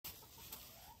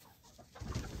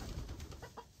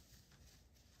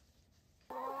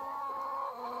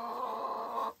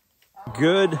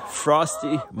Good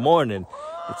frosty morning.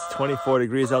 It's 24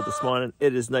 degrees out this morning.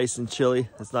 It is nice and chilly.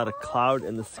 There's not a cloud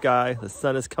in the sky. The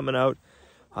sun is coming out.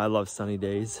 I love sunny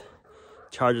days.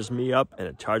 Charges me up and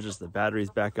it charges the batteries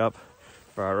back up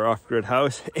for our off-grid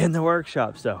house and the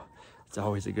workshop. So it's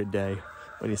always a good day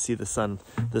when you see the sun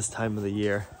this time of the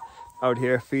year. Out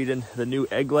here feeding the new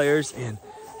egg layers, and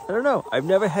I don't know, I've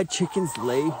never had chickens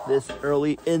lay this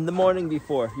early in the morning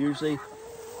before. Usually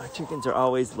our chickens are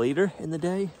always later in the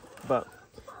day, but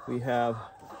we have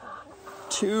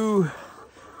 2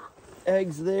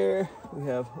 eggs there. We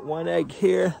have 1 egg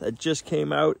here that just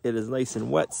came out. It is nice and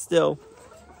wet still.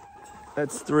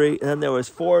 That's 3, and then there was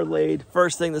 4 laid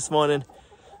first thing this morning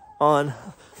on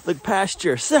the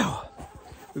pasture. So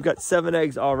we've got 7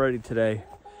 eggs already today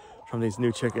from these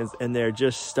new chickens, and they're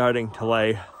just starting to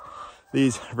lay.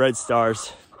 These red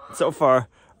stars so far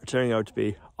are turning out to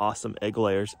be awesome egg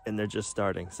layers, and they're just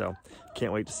starting. So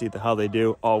can't wait to see how they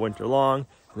do all winter long,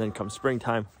 and then come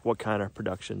springtime, what kind of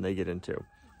production they get into.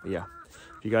 But yeah,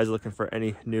 if you guys are looking for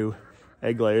any new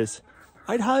egg layers,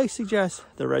 I'd highly suggest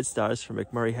the red stars from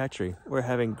McMurray Hatchery. We're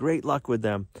having great luck with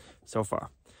them so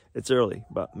far. It's early,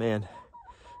 but man,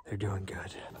 they're doing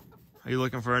good. Are you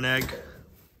looking for an egg?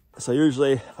 So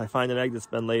usually if I find an egg that's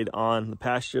been laid on the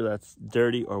pasture that's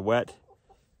dirty or wet,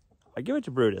 I give it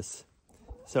to Brutus.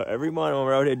 So every morning when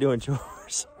we're out here doing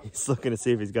chores, he's looking to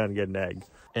see if he's gonna get an egg.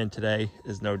 And today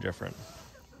is no different.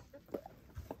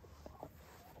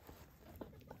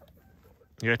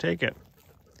 You gotta take it.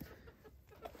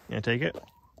 You gonna take it?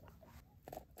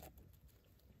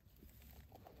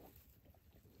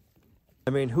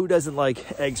 I mean, who doesn't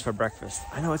like eggs for breakfast?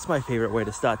 I know it's my favorite way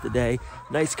to start the day.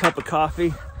 Nice cup of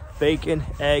coffee, bacon,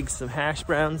 eggs, some hash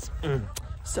browns.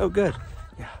 So good.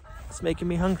 Yeah, it's making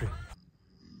me hungry.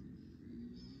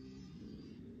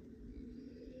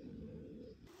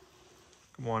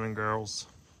 Good morning, girls.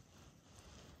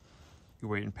 You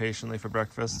waiting patiently for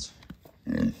breakfast?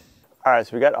 All right,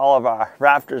 so we got all of our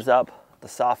rafters up, the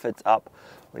soffit's up.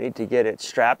 We need to get it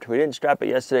strapped. We didn't strap it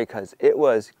yesterday because it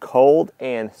was cold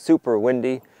and super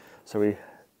windy. So we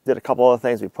did a couple other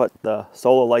things. We put the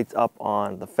solar lights up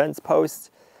on the fence posts.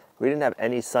 We didn't have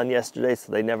any sun yesterday,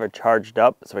 so they never charged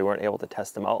up, so we weren't able to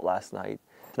test them out last night.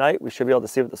 Tonight, we should be able to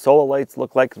see what the solar lights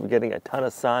look like because we're getting a ton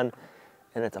of sun,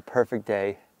 and it's a perfect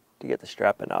day to get the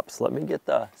strapping up. So let me get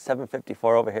the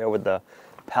 754 over here with the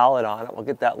pallet on it. We'll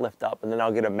get that lift up, and then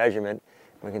I'll get a measurement,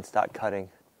 and we can start cutting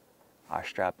our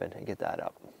strapping and get that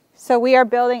up. So we are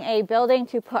building a building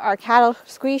to put our cattle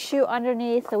squeeze chute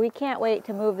underneath, so we can't wait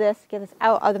to move this, get this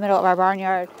out of the middle of our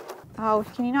barnyard. Oh,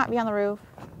 can you not be on the roof?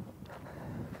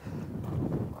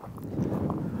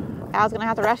 Al's gonna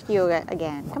have to rescue you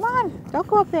again. Come on, don't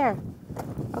go up there.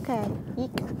 Okay,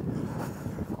 eek.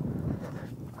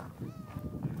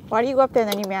 Why do you go up there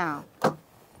and then you meow?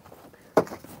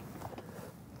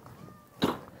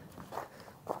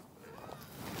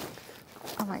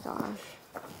 Oh my gosh,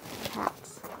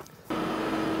 cats.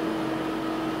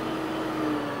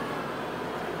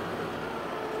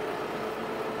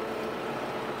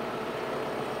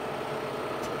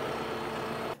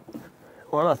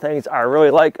 One of the things I really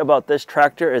like about this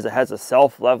tractor is it has a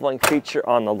self-leveling feature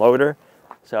on the loader.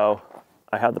 So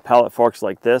I have the pallet forks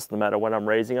like this. No matter when I'm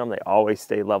raising them, they always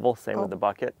stay level. Same with the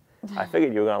bucket. I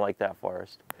figured you were gonna like that,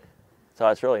 Forrest. So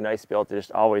it's really nice to be able to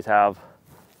just always have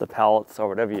the pallets or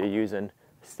whatever you're using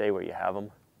stay where you have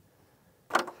them.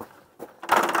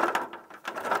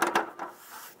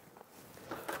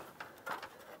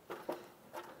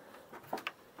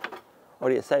 What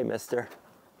do you say, mister?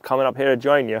 Coming up here to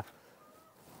join you.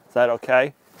 Is that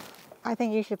okay? I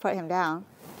think you should put him down.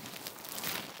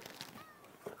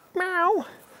 Meow.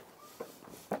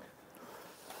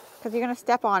 Because you're going to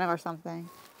step on him or something.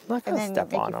 I'm not going to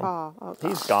step on him. Fall. Oh,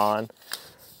 he's gone.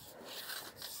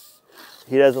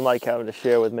 He doesn't like having to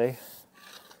share with me.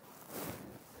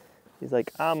 He's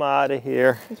like, I'm out of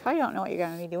here. You probably don't know what you're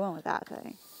going to be doing with that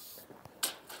thing.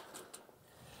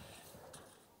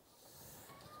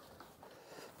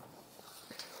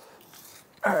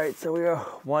 All right, so we are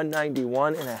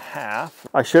 191.5.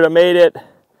 I should have made it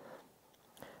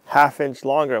 ½ inch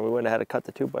longer and we wouldn't have had to cut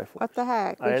the 2x4. What the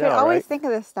heck? We I should know, always right? think of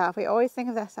this stuff. We always think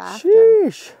of this after.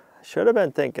 Sheesh. I should have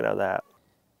been thinking of that.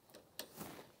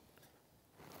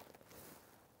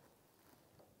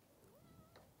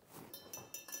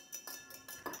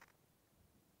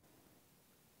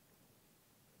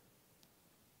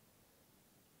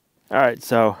 All right,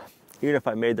 so even if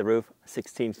I made the roof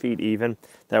 16 feet even,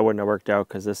 that wouldn't have worked out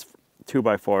because this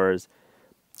 2x4 is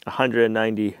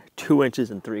 192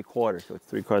 inches and 3/4, so it's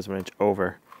 3/4 of an inch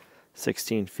over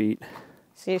 16 feet.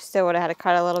 So you still would have had to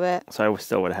cut a little bit? So I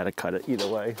still would have had to cut it either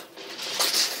way.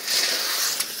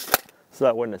 so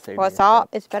that wouldn't have saved Well, me.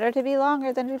 it's better to be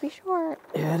longer than to be short.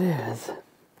 Yeah, it is.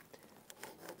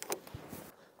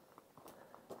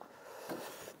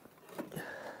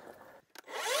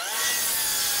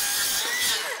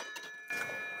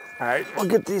 All right, we'll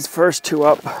get these first two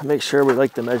up. Make sure we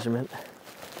like the measurement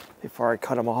before I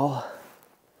cut them all.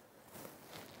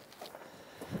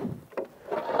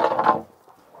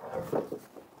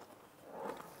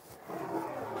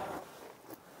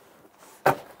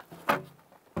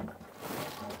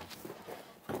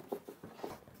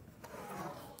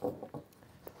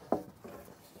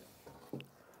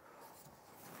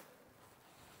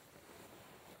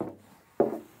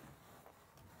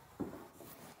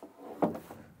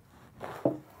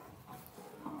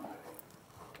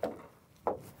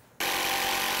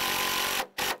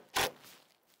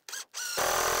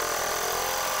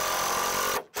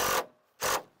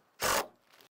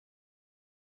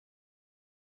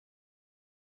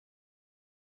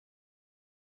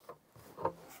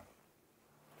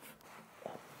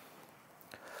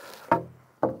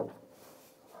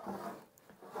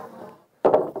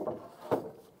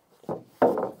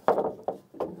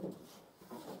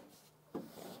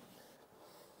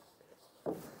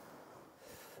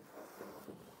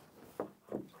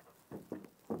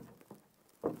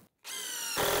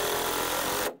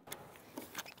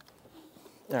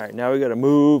 All right, now we gotta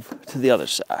move to the other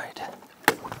side.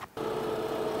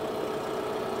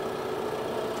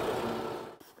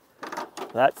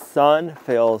 That sun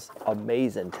feels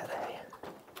amazing today.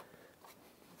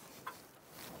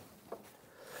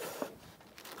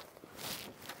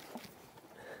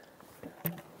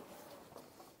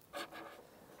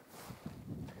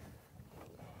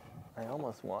 I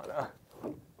almost wanna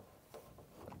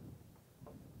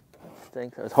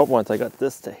think. I was hoping once I got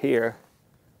this to here,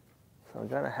 so I'm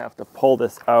gonna have to pull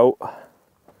this out.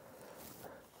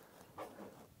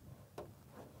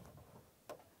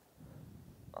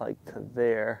 Like to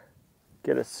there,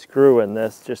 get a screw in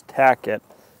this, just tack it,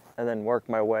 and then work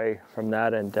my way from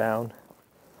that end down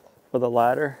with a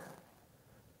ladder.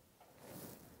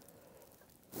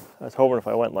 I was hoping if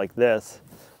I went like this,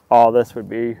 all this would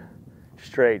be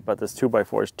straight, but this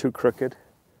 2x4 is too crooked.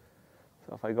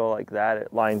 So if I go like that,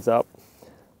 it lines up.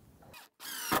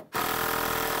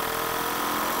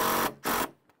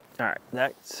 All right,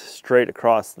 that's straight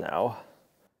across now.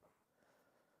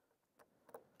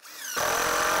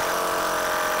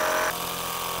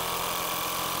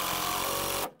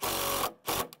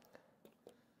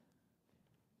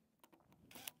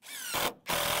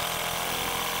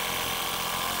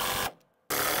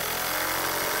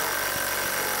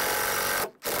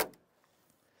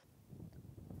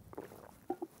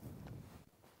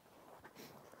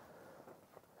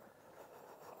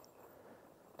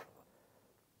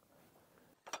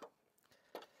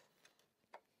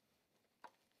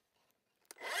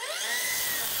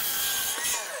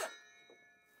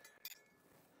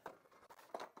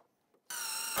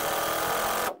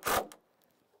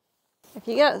 If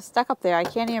you get stuck up there, I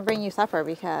can't even bring you supper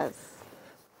because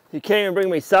You can't even bring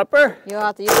me supper? you'll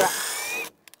have to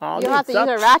use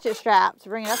a ratchet strap to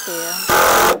bring it up to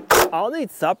you. I'll need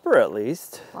supper at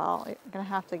least. Well, you're gonna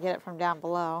have to get it from down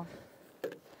below.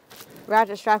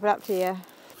 Ratchet strap it up to you.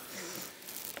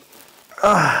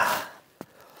 Oh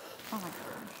my gosh.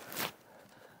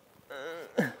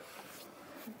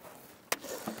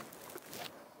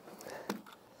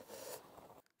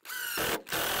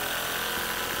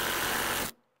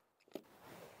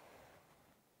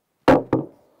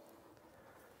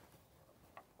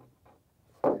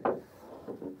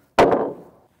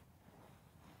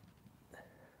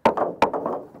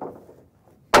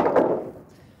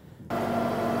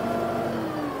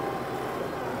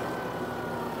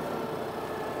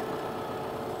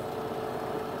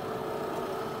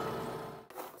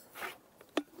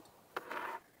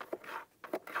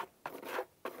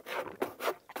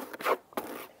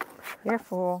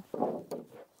 Careful.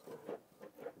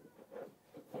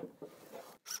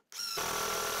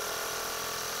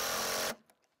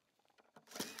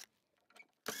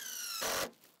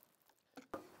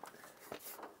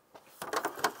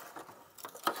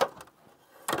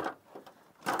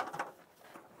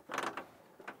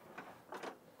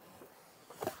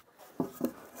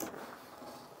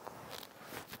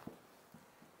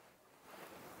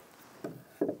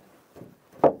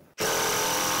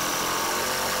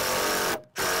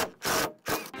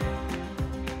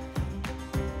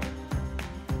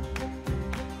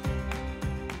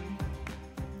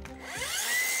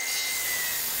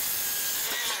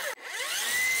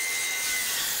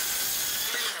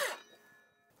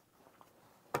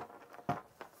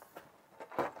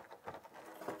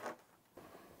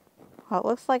 Well, it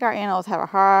looks like our animals have a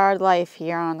hard life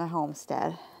here on the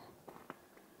homestead.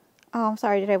 Oh, I'm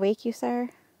sorry. Did I wake you, sir?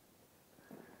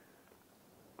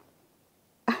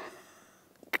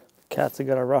 Cats have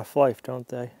got a rough life, don't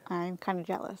they? I'm kind of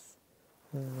jealous.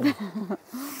 All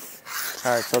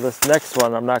right, so this next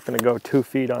one, I'm not going to go 2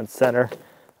 feet on center.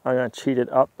 I'm going to cheat it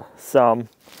up some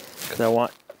because I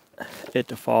want it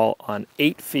to fall on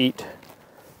 8 feet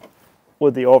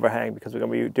with the overhang, because we're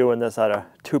going to be doing this out of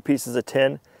 2 pieces of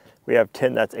tin. We have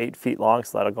tin that's 8 feet long,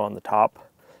 so that'll go on the top,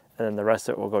 and then the rest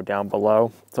of it will go down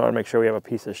below. So I want to make sure we have a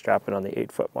piece of strapping on the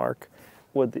 8-foot mark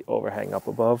with the overhang up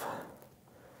above.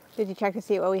 Did you check to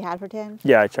see what we had for tin?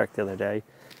 Yeah, I checked the other day.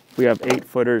 We have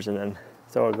 8-footers, and then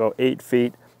so it'll go 8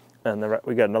 feet, and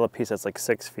we got another piece that's like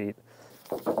 6 feet.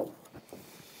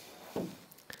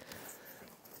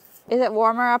 Is it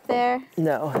warmer up there?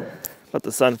 No, but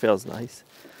the sun feels nice.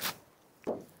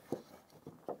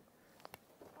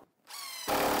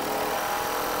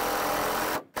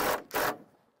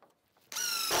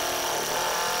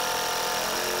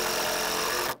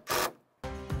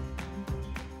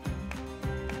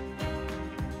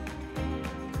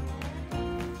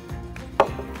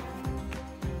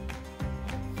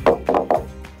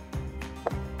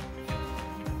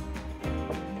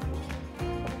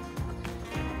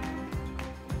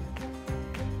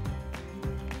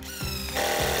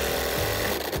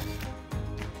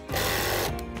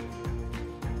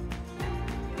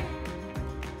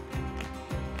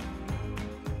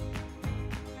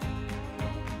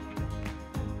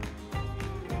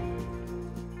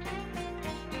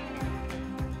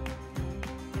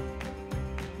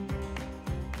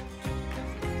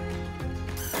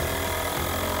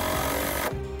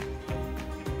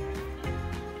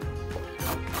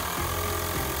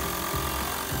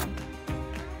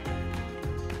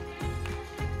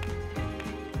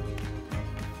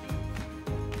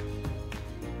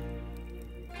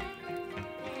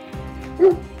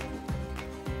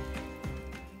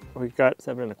 We got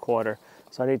 7 1/4,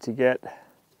 so I need to get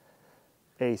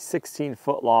a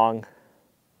 16-foot long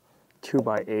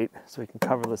 2x8 so we can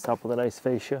cover this up with a nice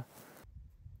fascia.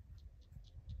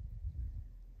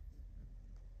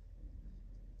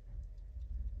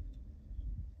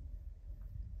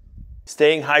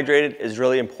 Staying hydrated is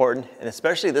really important, and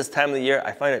especially this time of the year,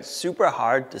 I find it super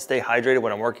hard to stay hydrated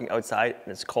when I'm working outside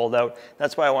and it's cold out.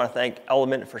 That's why I want to thank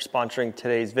𝐸𝑚𝑎𝑖𝑙 for sponsoring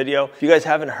today's video. If you guys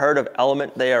haven't heard of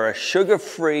𝐸𝑚𝑎𝑖𝑙, they are a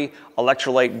sugar-free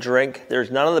electrolyte drink. There's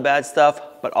none of the bad stuff,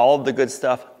 but all of the good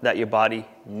stuff that your body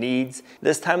needs.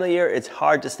 This time of the year, it's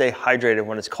hard to stay hydrated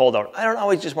when it's cold out. I don't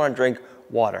always just want to drink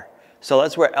water. So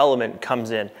that's where 𝐸𝑚𝑎𝑖𝑙 comes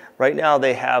in. Right now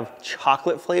they have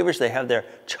chocolate flavors. They have their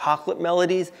chocolate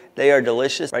melodies. They are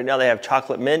delicious. Right now they have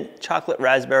chocolate mint, chocolate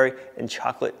raspberry, and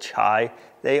chocolate chai.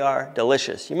 They are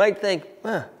delicious. You might think,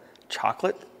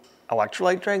 chocolate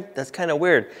electrolyte drink? That's kind of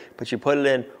weird. But you put it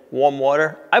in warm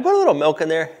water. I put a little milk in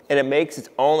there and it makes its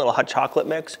own little hot chocolate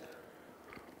mix.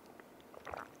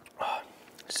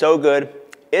 So good.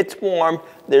 It's warm.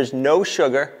 There's no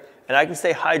sugar. And I can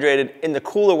stay hydrated in the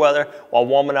cooler weather while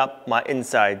warming up my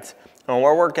insides. And when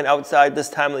we're working outside this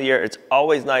time of the year, it's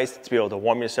always nice to be able to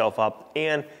warm yourself up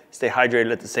and stay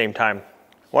hydrated at the same time.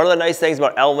 One of the nice things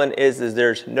about 𝐸𝑚𝑎𝑖𝑙 is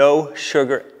there's no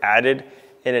sugar added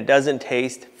and it doesn't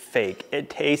taste fake. It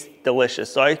tastes delicious.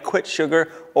 So I quit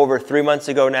sugar over 3 months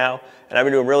ago now and I've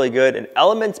been doing really good. And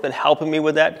𝐸𝑚𝑎𝑖𝑙's been helping me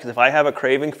with that, because if I have a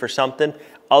craving for something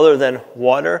other than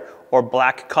water or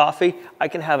black coffee, I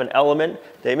can have an 𝐸𝑚𝑎𝑖𝑙.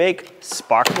 They make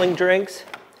sparkling drinks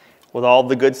with all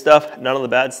the good stuff, none of the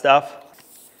bad stuff.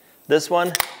 This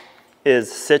one is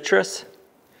citrus.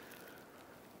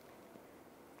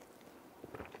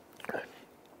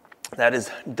 That is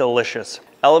delicious.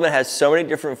 𝐸𝑚𝑎𝑖𝑙 has so many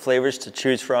different flavors to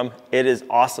choose from. It is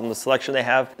awesome, the selection they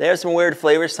have. They have some weird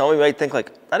flavors. Some of you might think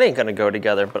like, that ain't gonna go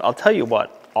together, but I'll tell you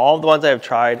what, all the ones I have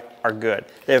tried are good.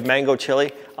 They have mango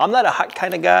chili. I'm not a hot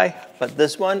kind of guy, but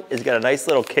this one has got a nice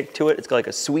little kick to it. It's got like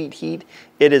a sweet heat.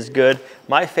 It is good.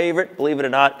 My favorite, believe it or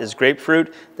not, is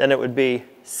grapefruit. Then it would be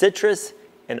citrus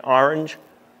and orange.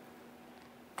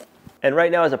 And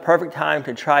right now is a perfect time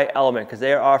to try 𝐸𝑚𝑎𝑖𝑙, because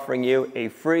they are offering you a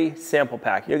free sample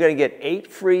pack. You're going to get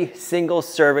 8 free single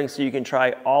servings so you can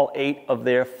try all 8 of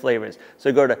their flavors.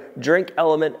 So go to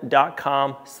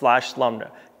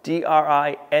drinkelmnt.com/Lumnah.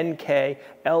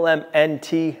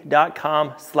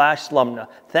 drinkelmnt.com/Lumnah.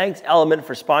 Thanks 𝐸𝑚𝑎𝑖𝑙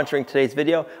for sponsoring today's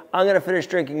video. I'm going to finish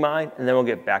drinking mine and then we'll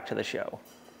get back to the show.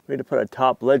 We need to put a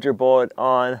top ledger board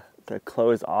on to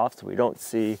close off so we don't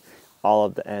see all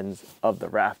of the ends of the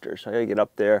rafters. So I gotta get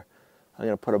up there. I'm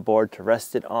gonna put a board to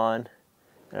rest it on,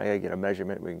 and I gotta get a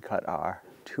measurement. We can cut our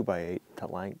 2x8 to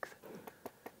length,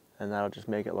 and that'll just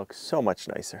make it look so much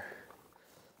nicer.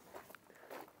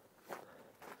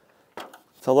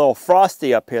 It's a little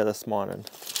frosty up here this morning.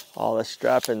 All the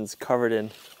strapping's covered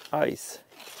in ice.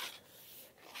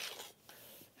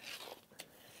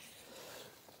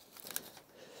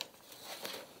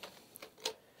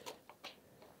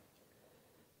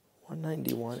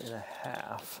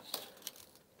 $191.50.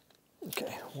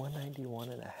 Okay,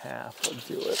 $191.50 will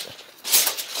do it.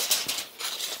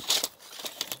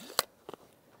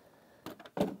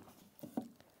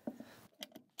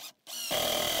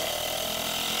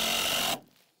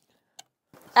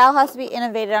 Al has to be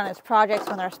innovative on his projects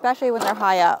especially when they're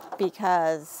high up,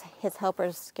 because his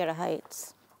helpers scared of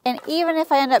heights. And even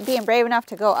if I end up being brave enough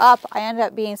to go up, I end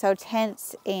up being so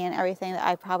tense and everything that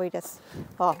I probably just,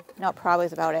 well, no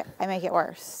probably's about it. I make it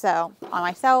worse. So on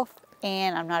myself,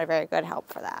 and I'm not a very good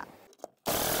help for that.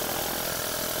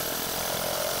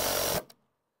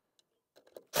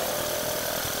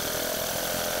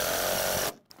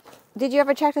 Did you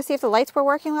ever check to see if the lights were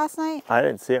working last night? I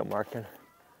didn't see them working.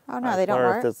 Oh no, they don't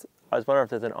work? I was wondering if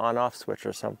there's an on-off switch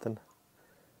or something.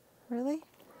 Really?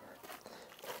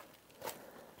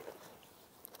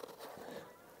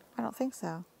 I don't think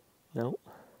so. Nope.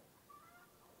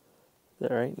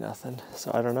 There ain't nothing,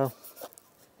 so I don't know.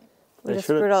 We just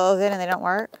screwed all those in and they don't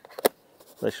work?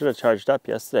 They should have charged up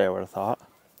yesterday, I would have thought.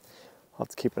 I'll have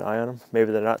to keep an eye on them.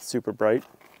 Maybe they're not super bright.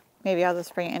 Maybe I'll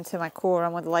just bring it into my cool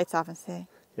room with the lights off and see.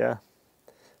 Yeah.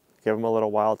 Give them a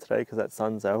little while today because that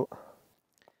sun's out.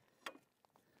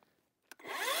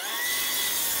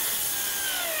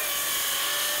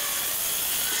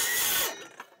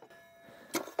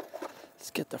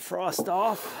 Let's get the frost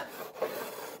off.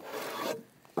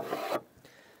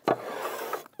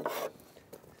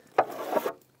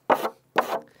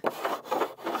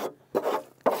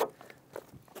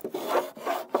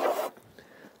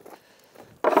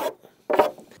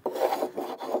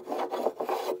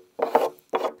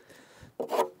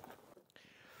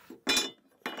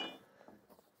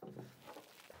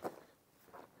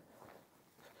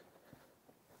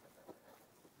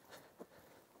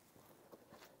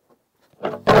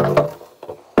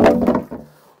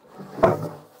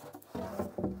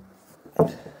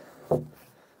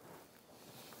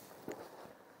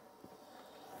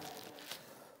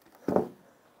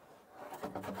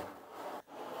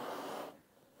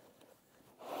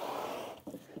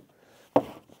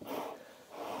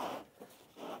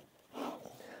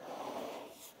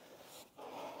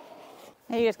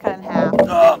 Maybe you just cut it in half.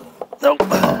 Nope.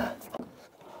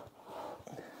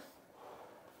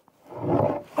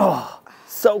 Oh,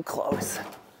 so close.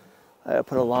 I gotta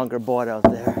put a longer board out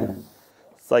there.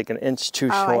 It's like an inch too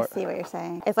short. I see what you're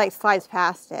saying. It's like slides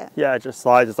past it. Yeah, it just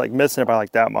slides. It's like missing it by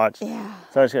like that much. Yeah.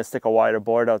 So I'm just gonna stick a wider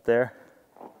board out there,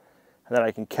 and then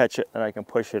I can catch it and I can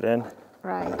push it in.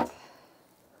 Right.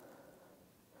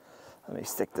 Let me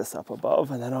stick this up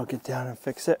above and then I'll get down and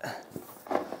fix it.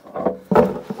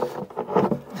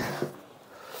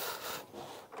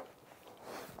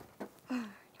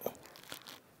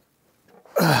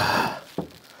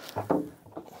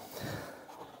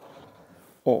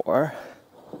 Or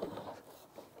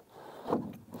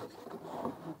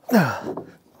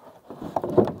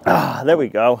there we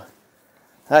go.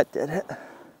 That did it.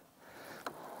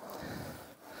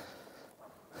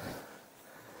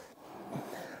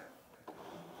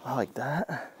 I like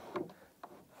that.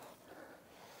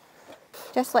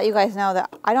 Just to let you guys know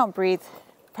that I don't breathe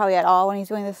probably at all when he's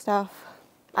doing this stuff.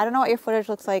 I don't know what your footage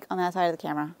looks like on that side of the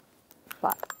camera,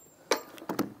 but.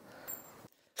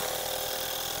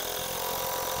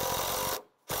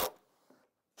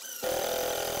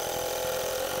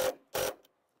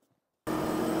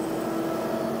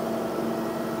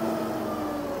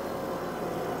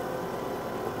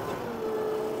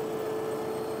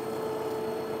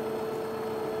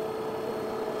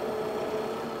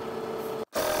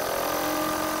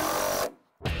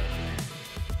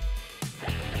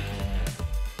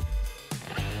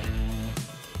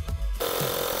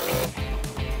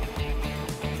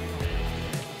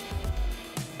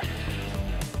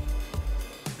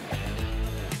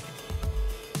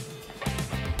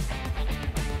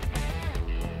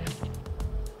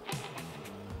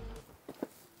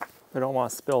 We don't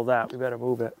want to spill that. We better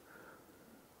move it.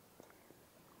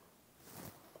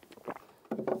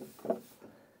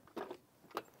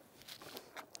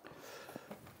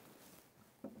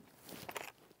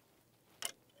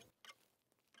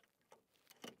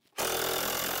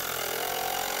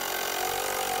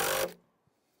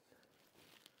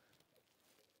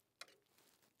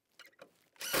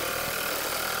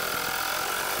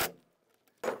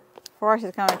 Forrest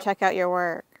is coming to check out your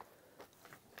work.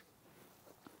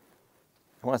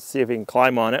 I want to see if he can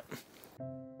climb on it.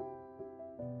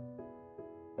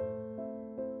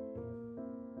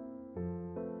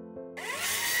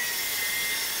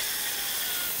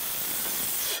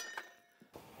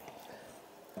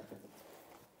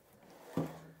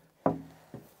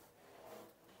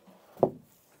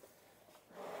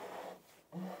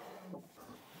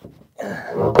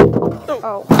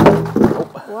 Oh.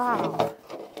 Wow.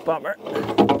 Bummer.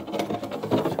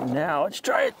 So now let's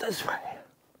try it this way.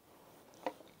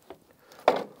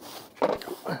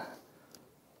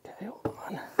 Okay, hold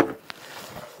on.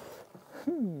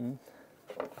 I'm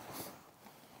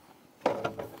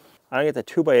gonna get the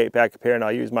 2x8 back up here, and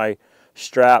I'll use my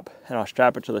strap, and I'll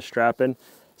strap it to the strap-in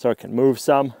so it can move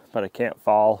some, but it can't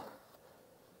fall.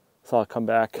 So I'll come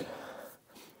back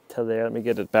to there. Let me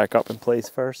get it back up in place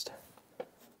first.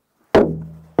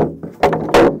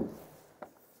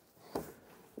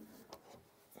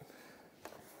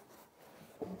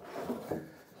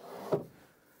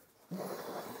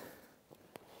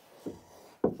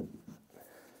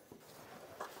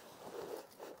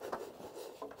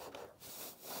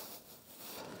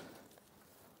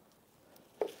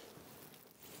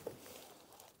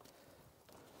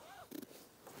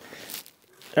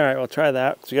 All right, we'll try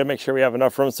that. So we gotta make sure we have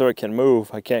enough room so it can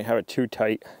move. I can't have it too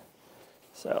tight.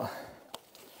 So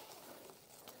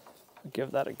I'll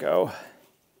give that a go.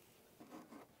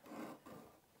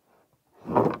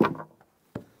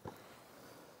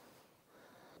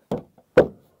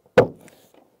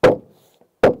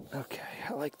 Okay,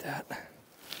 I like that.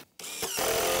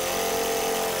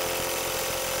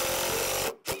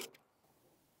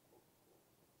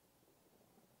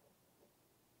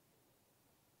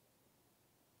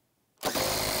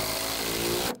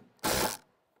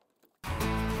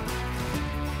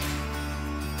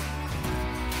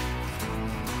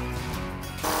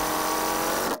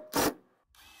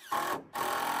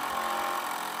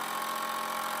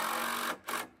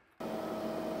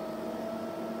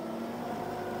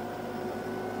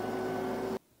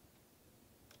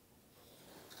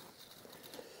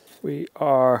 We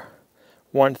are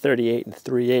 138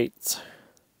 3/8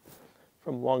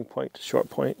 from long point to short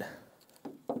point.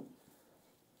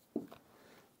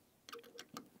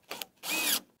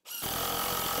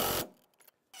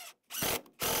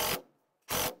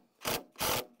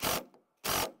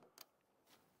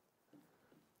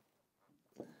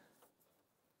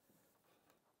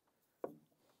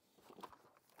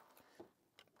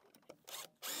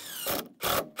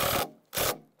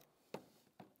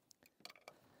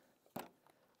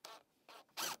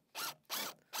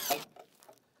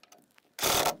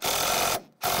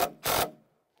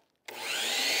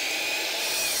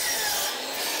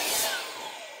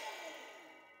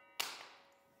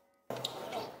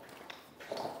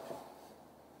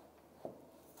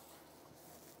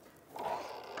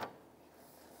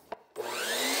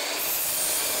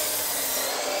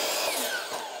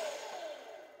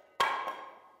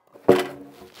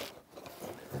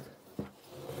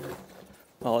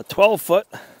 Well, a 12-foot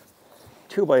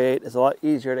 2x8 is a lot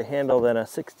easier to handle than a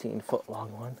 16-foot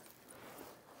long one.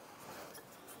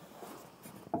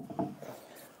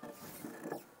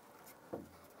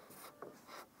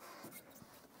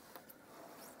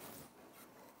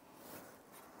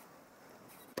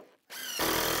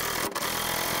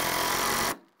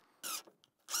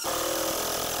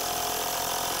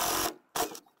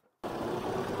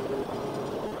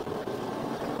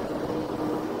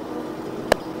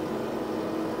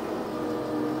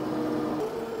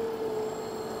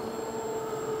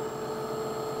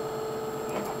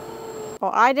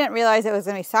 Well, I didn't realize it was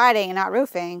going to be siding and not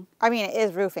roofing. I mean, it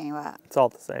is roofing, but... It's all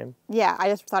the same. Yeah, I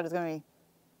just thought it was going to be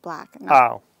black.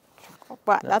 Oh.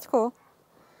 But that's cool.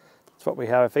 That's what we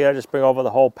have. I figured I'd just bring over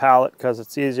the whole pallet because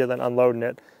it's easier than unloading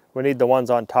it. We need the ones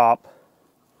on top.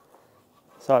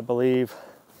 So I believe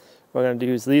we're going to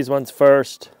use these ones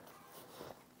first,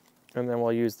 and then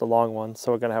we'll use the long ones.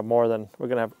 So we're going to have we're going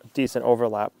to have a decent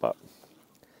overlap, but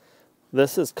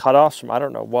this is cutoffs from I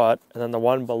don't know what, and then the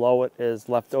one below it is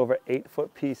leftover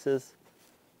 8-foot pieces.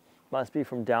 Must be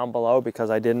from down below because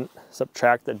I didn't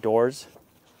subtract the doors.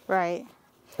 Right.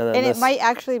 And it might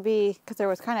actually be, because there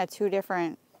was kind of two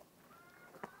different,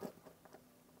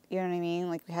 you know what I mean?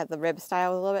 Like we had the rib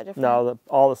style was a little bit different. No,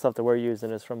 all the stuff that we're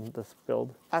using is from this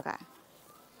build. Okay.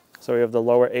 So we have the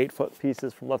lower 8-foot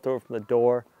pieces from leftover from the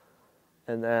door,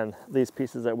 and then these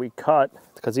pieces that we cut,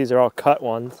 because these are all cut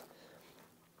ones.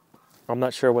 I'm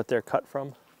not sure what they're cut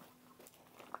from.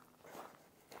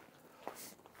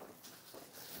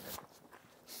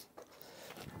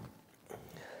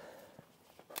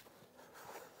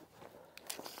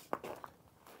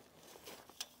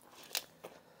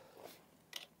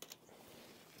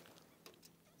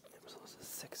 So this is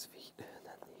 6 feet, and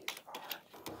then these are...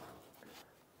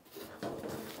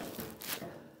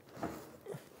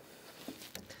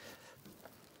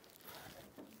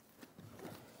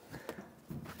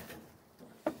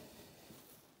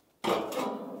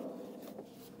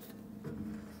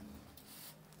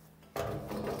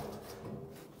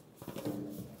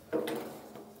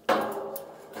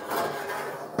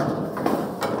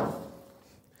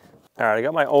 All right, I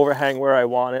got my overhang where I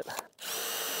want it.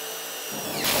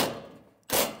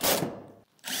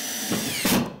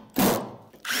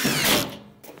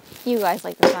 You guys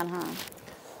like the sun, huh?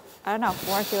 I don't know.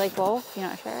 More if you like both. You're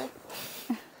not sure?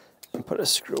 And put a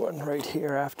screw in right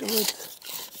here afterwards.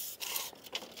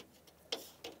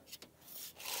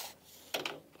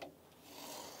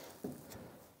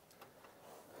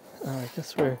 I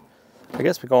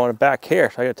guess we're going back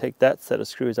here. So I got to take that set of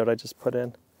screws out I just put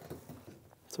in.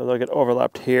 So they'll get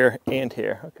overlapped here and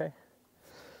here. Okay,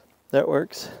 that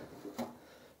works.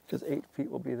 Because 8 feet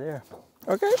will be there.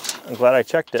 Okay, I'm glad I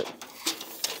checked it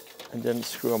and didn't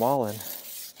screw them all in.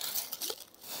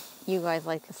 You guys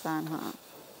like the sun, huh?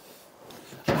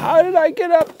 How did I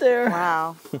get up there?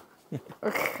 Wow.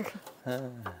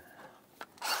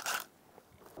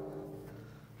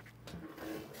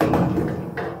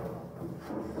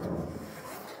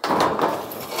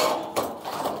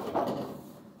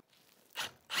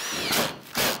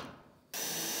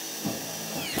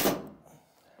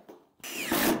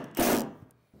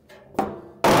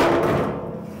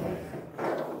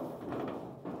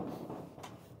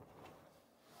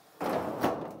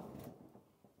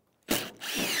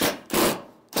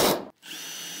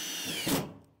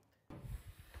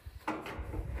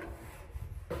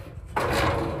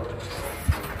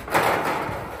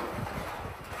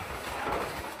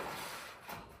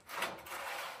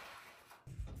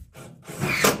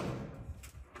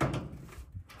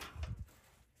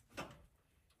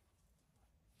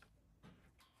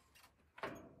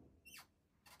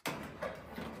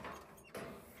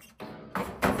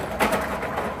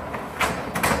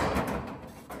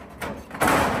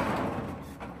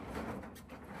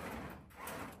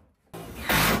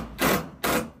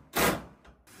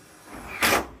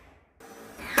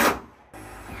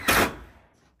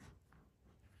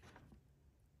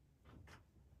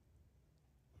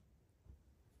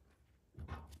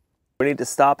 We need to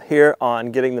stop here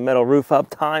on getting the metal roof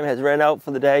up. Time has ran out for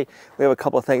the day. We have a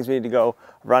couple of things we need to go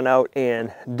run out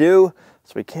and do,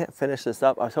 so we can't finish this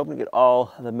up. I was hoping to get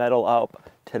all the metal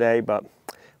up today, but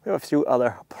we have a few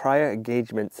other prior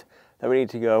engagements that we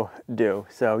need to go do.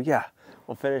 So yeah,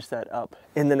 we'll finish that up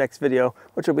in the next video,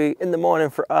 which will be in the morning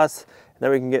for us. And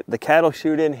then we can get the cattle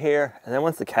chute in here. And then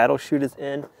once the cattle chute is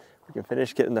in, we can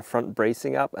finish getting the front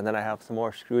bracing up, and then I have some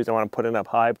more screws I want to put in up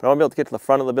high. But I want to be able to get to the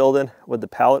front of the building with the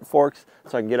pallet forks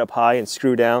so I can get up high and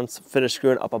screw down, so finish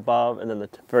screwing up above and then the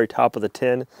very top of the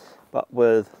tin. But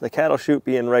with the cattle chute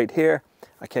being right here,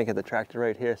 I can't get the tractor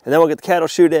right here. And then we'll get the cattle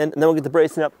chute in, and then we'll get the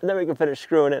bracing up, and then we can finish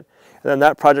screwing it. And then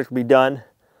that project will be done,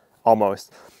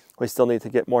 almost. We still need to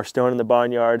get more stone in the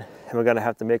barnyard, and we're gonna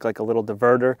have to make like a little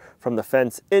diverter from the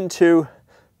fence into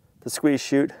the squeeze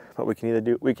chute, but we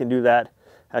can do that.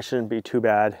 That shouldn't be too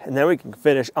bad. And then we can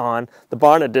finish on the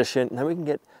barn addition, and then we can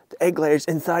get the egg layers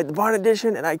inside the barn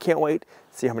addition, and I can't wait to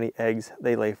see how many eggs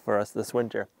they lay for us this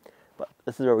winter. But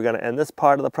this is where we're gonna end this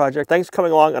part of the project. Thanks for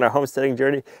coming along on our homesteading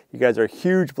journey. You guys are a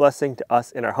huge blessing to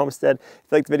us in our homestead. If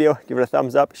you liked the video, give it a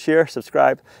thumbs up, share,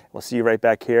 subscribe, and we'll see you right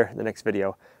back here in the next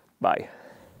video. Bye.